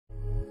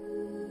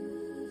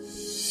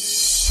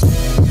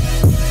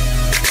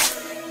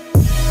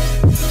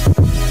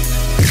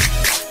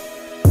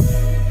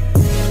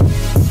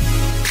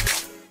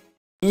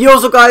Yo,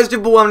 so guys, it's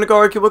your boy, I'm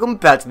NickArg. Welcome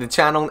back to the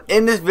channel.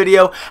 In this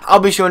video, I'll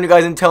be showing you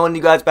guys and telling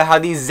you guys about how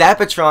the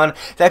Zapatron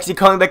is actually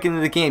coming back into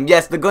the game.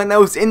 Yes, the gun that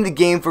was in the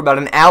game for about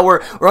an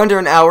hour or under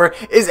an hour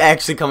is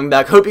actually coming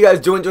back. Hope you guys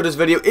do enjoy this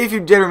video. If you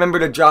did, remember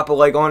to drop a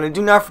like on it. And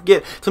do not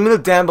forget to let me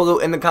know down below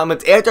in the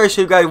comments after I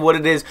show you guys what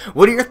it is.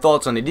 What are your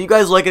thoughts on it? Do you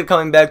guys like it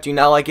coming back? Do you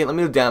not like it? Let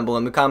me know down below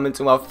in the comments.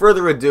 And without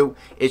further ado,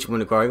 it's your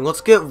boy NickArg. Let's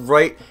get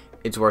right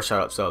into our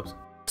shout out subs.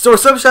 So our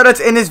sub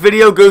shoutouts in this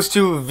video goes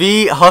to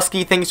V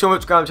Husky. Thank you so much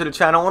for subscribing to the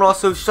channel, and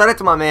also shout out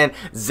to my man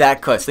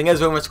Zach Cuts. Thank you guys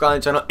very much for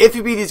subscribing to the channel. If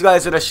you beat these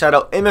guys with a shout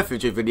out in my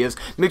future videos,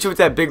 make sure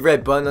to hit that big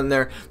red button on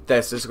there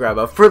that says subscribe.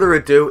 Without further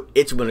ado,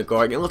 it's your boy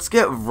NickArg, and let's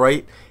get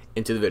right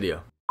into the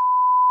video.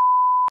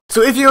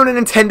 So if you own a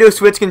Nintendo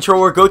Switch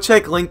controller, go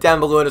check link down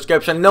below in the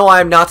description. No,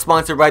 I am not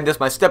sponsored by this.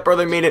 My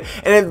stepbrother made it,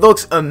 and it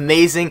looks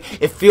amazing.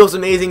 It feels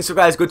amazing. So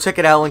guys, go check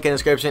it out. Link in the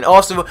description.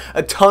 Also,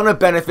 a ton of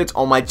benefits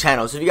on my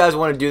channel. So if you guys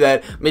want to do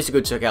that, make sure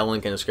to go check out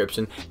link in the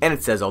description, and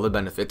it says all the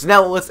benefits.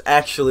 Now let's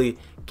actually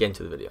get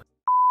into the video.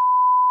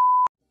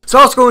 So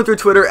I was scrolling through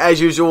Twitter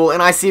as usual,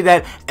 and I see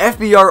that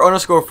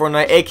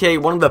FBR_Fortnite, aka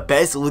one of the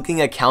best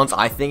looking accounts,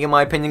 I think, in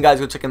my opinion. Guys,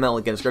 go check him out,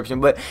 link in the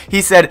description. But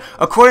he said,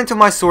 according to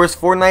my source,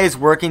 Fortnite is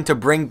working to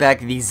bring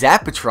back the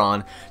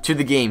Zapatron to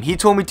the game. He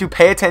told me to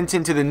pay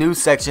attention to the news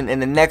section in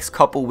the next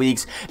couple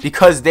weeks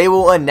because they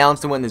will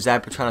announce when the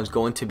Zapatron is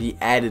going to be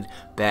added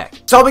back.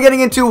 So I'll be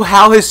getting into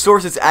how his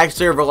source is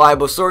actually a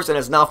reliable source and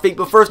it's not fake.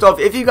 But first off,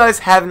 if you guys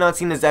have not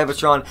seen the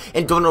Zapatron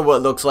and don't know what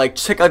it looks like,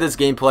 check out this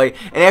gameplay.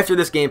 And after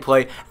this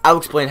gameplay, I'll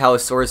explain how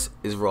his source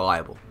is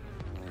reliable.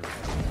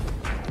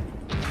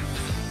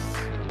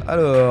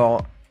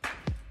 Alors,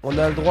 on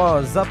a le droit à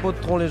un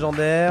Zapatron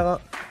légendaire.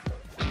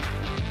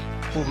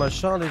 Au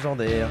machin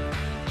légendaire.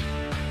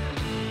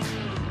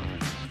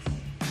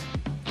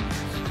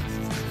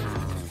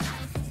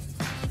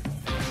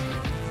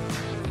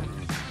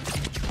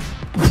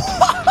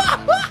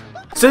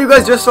 So you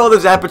guys just saw the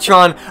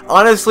Zapatron.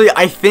 Honestly,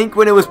 I think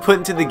when it was put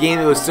into the game,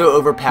 it was so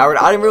overpowered.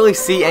 I didn't really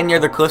see any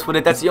other clips with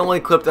it. That's the only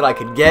clip that I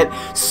could get.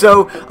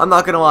 So, I'm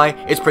not gonna lie,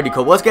 it's pretty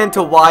cool. Let's get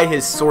into why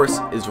his source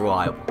is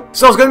reliable.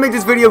 So I was going to make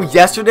this video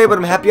yesterday, but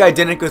I'm happy I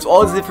didn't because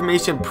all this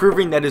information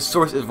proving that his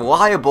source is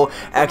reliable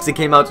actually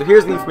came out. So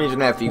here's the information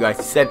I have for you guys.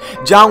 He said,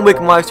 John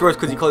Wick, my source,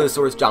 because he called his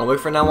source John Wick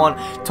from now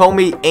on, told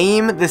me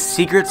AIM, the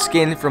secret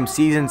skin from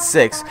Season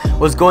 6,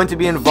 was going to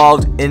be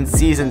involved in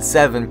Season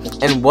 7.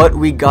 And what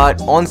we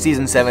got on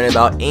Season 7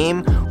 about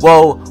AIM,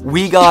 well,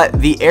 we got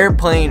the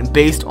airplane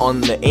based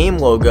on the AIM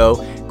logo,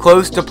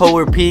 close to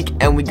Polar Peak,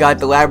 and we got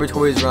the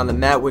laboratories around the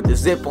map with the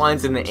zip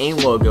lines and the AIM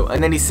logo.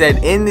 And then he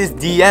said in his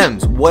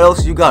DMs, what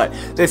else you got?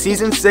 The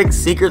Season 6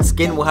 secret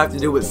skin will have to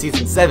do with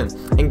Season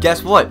 7. And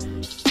guess what?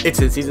 It's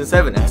in Season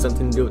 7. It has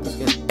something to do with the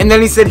skin. And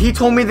then he said he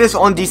told me this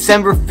on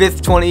December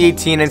 5th,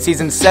 2018, and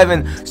Season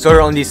 7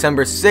 started on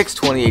December 6th,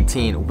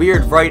 2018.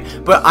 Weird, right?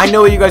 But I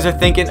know what you guys are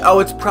thinking. Oh,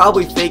 it's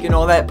probably fake and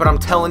all that, but I'm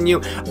telling you,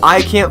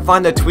 I can't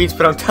find the tweets,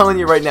 but I'm telling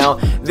you right now,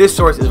 this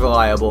source is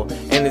reliable,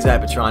 and the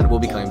Zapatron will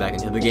be coming back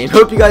into the game.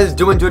 Hope you guys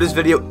do enjoy this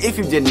video. If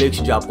you did, make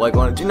sure you drop a like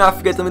on it. Do not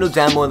forget to let me know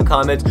down below in the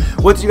comments,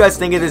 what do you guys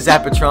think of the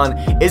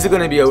Zapatron? Is it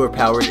going to be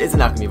overpowered? Is it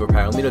not going to be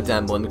overpowered? Let me know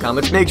down below in the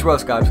comments. Make sure to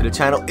subscribe to the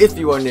channel if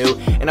you are new,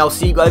 and I'll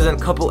see you guys in a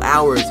couple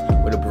hours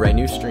with a brand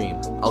new stream.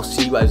 I'll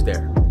see you guys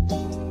there.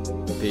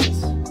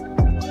 Peace.